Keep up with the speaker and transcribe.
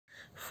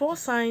fourth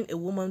sign a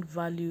woman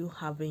value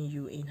having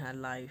you in her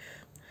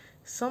life.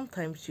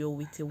 Sometimes you're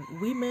with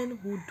women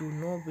who do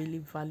not really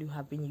value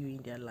having you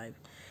in their life.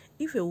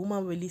 If a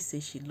woman really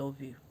says she love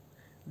you,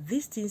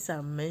 these things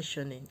I'm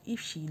mentioning,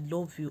 if she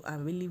love you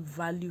and really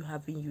value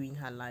having you in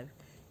her life,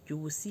 you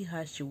will see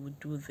how she will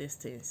do these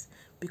things,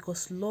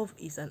 because love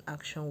is an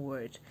action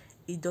word.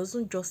 It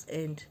doesn't just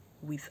end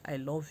with I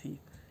love you.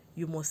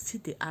 You must see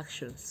the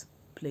actions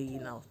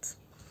playing out.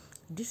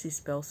 This is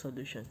Spell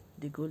Solution.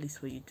 The goal is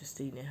for you to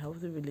stay in a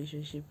healthy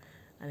relationship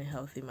and a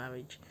healthy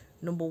marriage.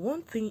 Number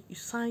one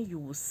sign you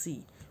will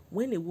see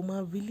when a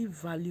woman really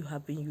value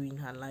having you in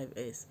her life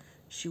is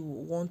she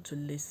will want to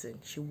listen.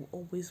 She will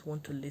always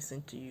want to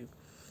listen to you.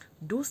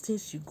 Those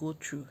things you go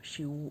through,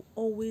 she will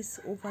always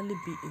overly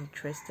be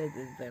interested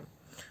in them.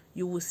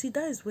 You will see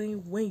that is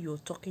when you're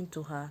talking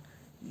to her,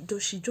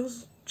 she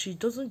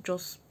doesn't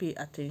just pay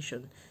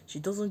attention. She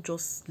doesn't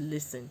just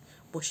listen,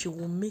 but she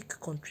will make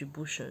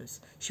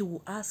contributions. She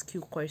will ask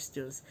you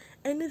questions.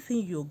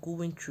 Anything you're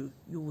going through,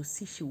 you will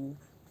see she will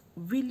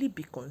really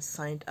be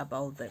concerned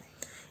about them.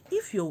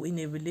 If you're in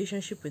a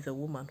relationship with a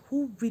woman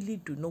who really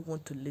do not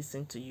want to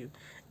listen to you,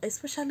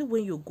 especially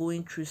when you're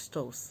going through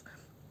stuff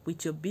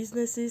with your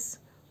businesses,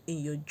 in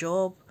your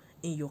job,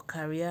 in your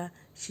career,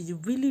 she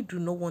really do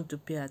not want to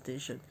pay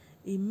attention.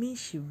 It means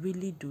she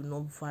really do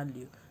not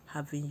value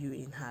having you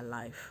in her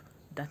life.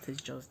 That is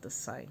just the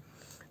sign.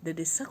 Then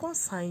the second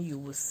sign you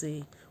will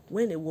see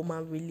when a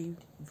woman really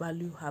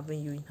value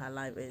having you in her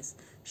life is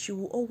she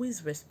will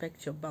always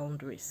respect your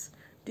boundaries.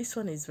 This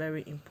one is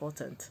very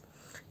important.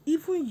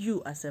 Even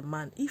you as a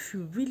man, if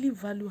you really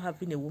value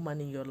having a woman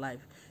in your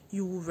life,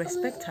 you will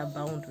respect her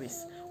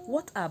boundaries.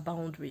 What are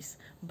boundaries?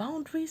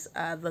 Boundaries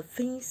are the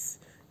things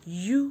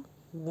you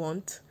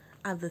want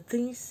and the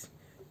things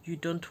you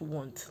don't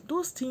want.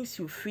 Those things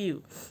you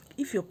feel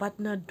if your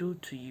partner do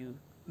to you,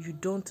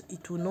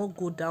 it will not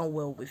go down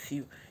well with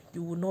you.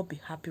 You will not be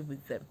happy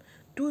with them.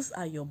 Those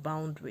are your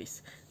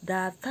boundaries. There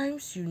are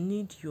times you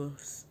need your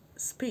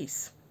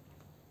space.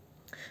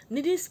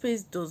 Needing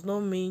space does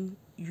not mean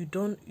you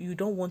don't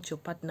want your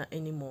partner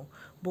anymore,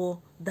 but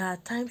there are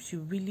times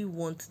you really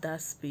want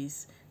that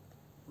space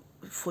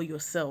for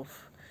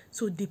yourself.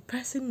 So the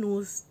person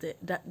knows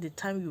that the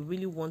time you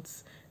really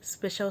want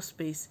special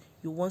space,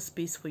 you want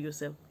space for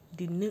yourself,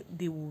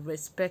 they will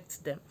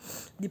respect them.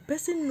 The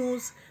person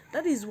knows.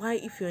 That is why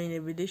if you're in a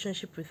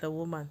relationship with a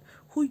woman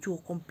who you're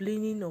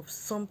complaining of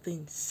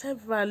something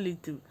severally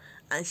to,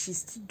 and she's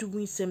still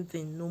doing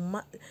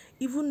something,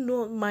 even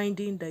not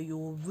minding that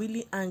you're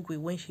really angry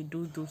when she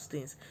do those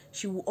things,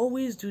 she will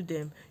always do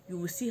them. You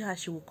will see her,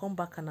 she will come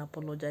back and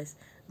apologize.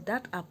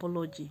 That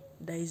apology,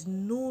 there is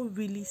no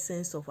really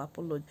sense of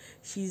apology.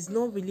 She is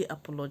not really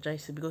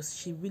apologizing because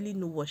she really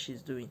know what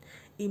she's doing.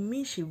 It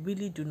means she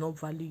really do not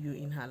value you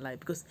in her life,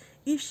 because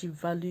if she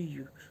value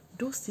you,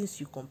 those things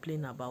you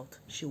complain about,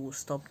 she will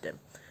stop them.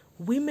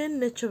 Women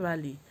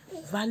naturally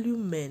value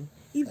men.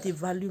 If they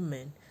value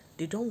men,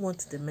 they don't want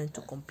the men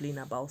to complain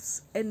about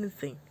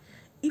anything.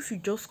 If you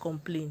just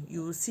complain,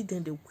 you will see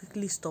them, they will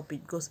quickly stop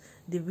it because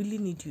they really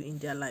need you in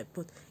their life.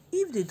 But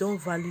if they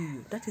don't value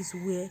you, that is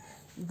where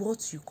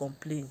what you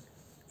complain,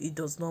 it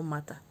does not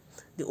matter.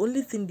 The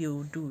only thing they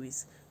will do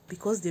is,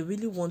 because they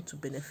really want to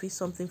benefit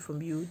something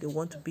from you, they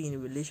want to be in a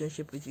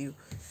relationship with you,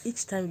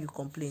 each time you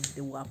complain,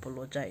 they will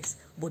apologize,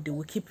 but they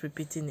will keep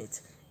repeating it.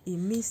 It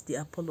means the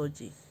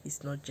apology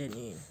is not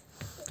genuine.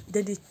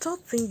 Then the third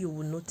thing you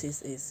will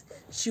notice is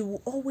she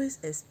will always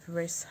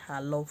express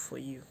her love for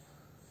you.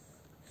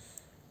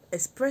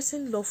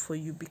 Expressing love for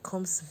you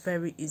becomes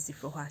very easy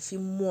for her. She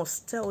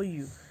must tell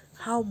you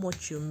how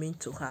much you mean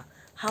to her,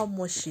 how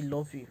much she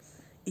loves you.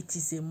 It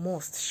is a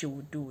must. She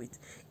will do it.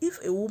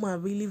 If a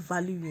woman really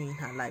value you in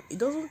her life, it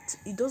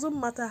doesn't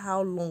matter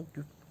how long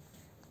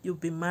you've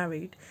been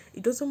married,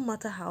 it doesn't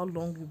matter how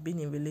long you've been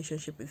in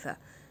relationship with her,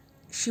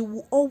 she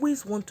will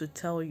always want to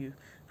tell you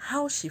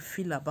how she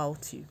feel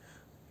about you.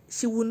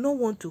 She will not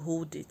want to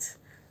hold it,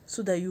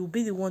 so that you'll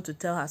be the one to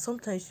tell her.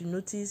 Sometimes you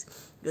notice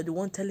you're the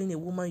one telling a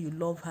woman you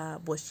love her,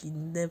 but she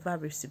never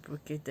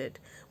reciprocated.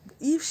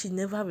 If she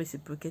never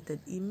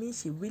reciprocated, it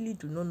means she really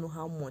do not know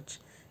how much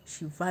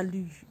she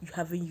value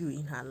having you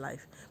in her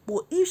life.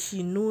 But if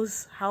she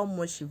knows how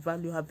much she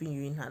value having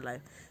you in her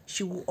life,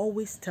 she will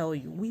always tell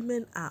you.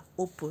 Women are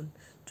open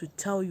to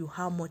tell you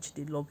how much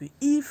they love you.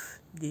 If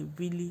they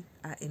really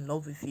are in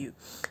love with you,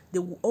 they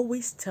will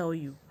always tell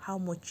you how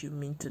much you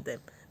mean to them.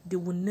 They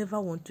will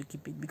never want to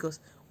keep it, because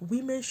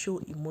women show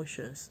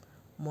emotions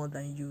more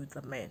than you,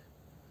 the men.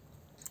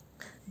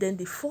 Then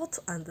the fourth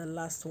and the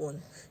last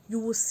one, you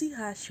will see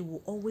her, she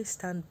will always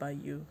stand by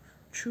you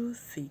through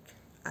thick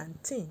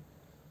and thin.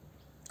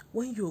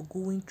 When you're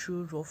going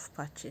through rough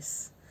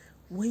patches,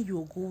 when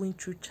you're going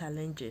through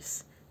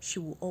challenges, she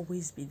will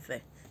always be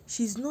there.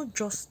 She's not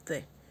just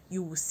there.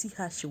 You will see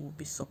her, she will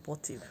be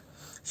supportive.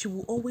 She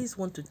will always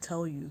want to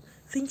tell you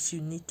things you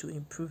need to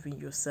improve in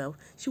yourself.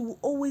 She will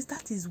always,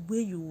 that is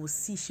where you will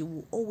see, she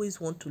will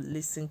always want to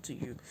listen to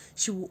you.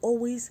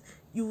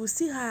 You will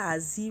see her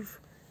as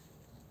if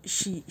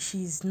she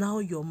is now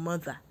your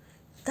mother.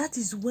 that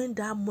is when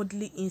that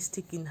motherly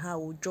instinct in her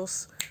will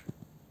just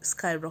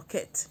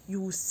skyrocket.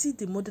 You will see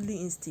the motherly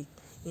instinct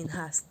in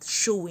her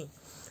showing.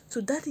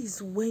 So that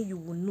is when you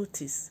will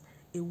notice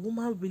a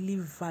woman really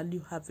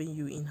value having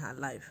you in her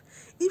life.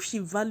 If she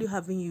value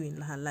having you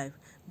in her life,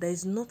 there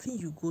is nothing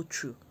you go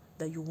through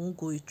that you won't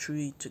go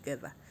through it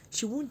together.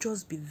 She won't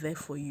just be there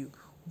for you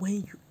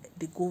when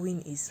the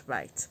going is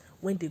right,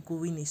 when the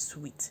going is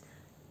sweet.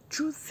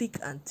 Through thick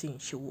and thin,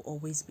 she will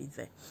always be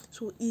there.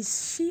 So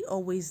is she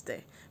always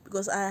there?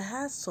 Because I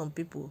heard some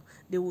people,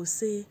 they will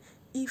say,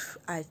 if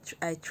I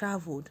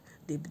traveled,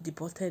 they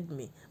deported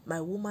me. My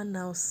woman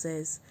now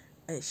says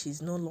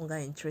she's no longer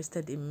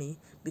interested in me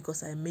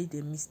because I made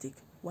a mistake.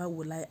 Why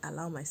will I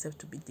allow myself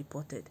to be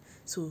deported?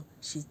 So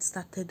she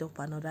started up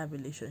another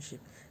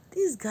relationship.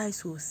 These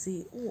guys will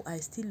say, oh, I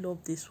still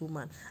love this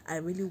woman. I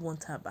really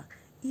want her back.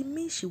 It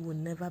means she will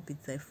never be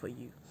there for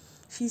you.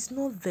 She's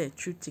not there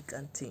through thick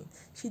and thin.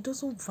 She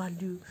doesn't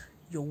value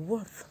your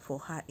worth for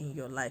her in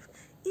your life.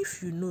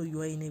 If you know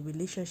you are in a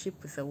relationship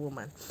with a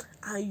woman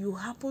and you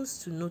happens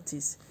to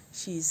notice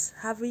she's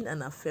having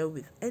an affair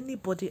with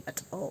anybody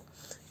at all,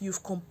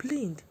 you've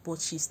complained but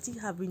she's still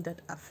having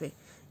that affair,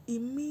 it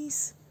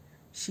means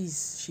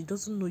she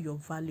doesn't know your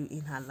value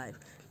in her life.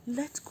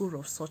 Let go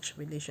of such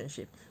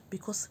relationship,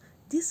 because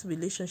this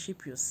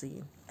relationship you're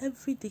seeing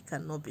every day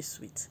cannot be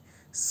sweet.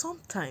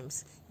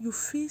 Sometimes you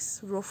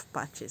face rough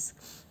patches.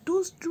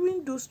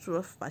 During those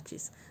rough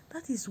patches,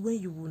 that is when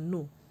you will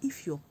know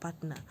if your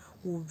partner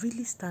will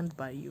really stand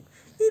by you.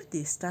 If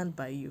they stand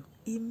by you,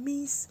 it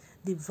means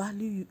they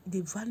value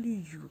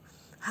you,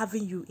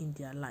 having you in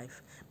their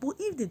life. But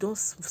if they don't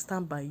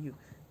stand by you,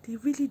 they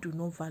really do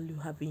not value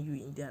having you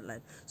in their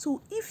life.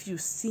 So if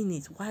you've seen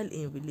it while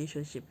in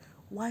relationship,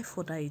 why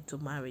further it to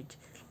marriage?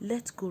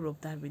 Let go of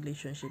that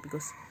relationship,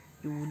 because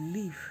you will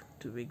live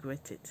to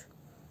regret it.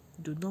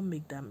 Do not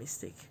make that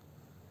mistake.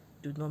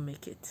 Do not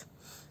make it.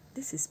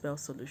 This is Spell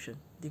Solution.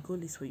 The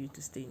goal is for you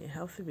to stay in a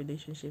healthy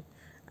relationship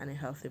and a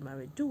healthy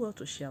marriage. Do well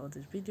to share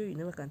this video. You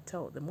never can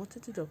tell the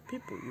multitude of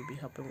people you'll be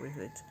helping with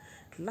it.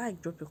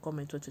 Like, drop your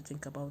comment what you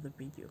think about the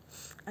video.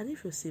 And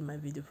if you see my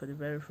video for the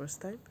very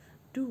first time,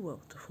 do well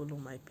to follow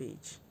my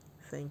page.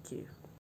 Thank you.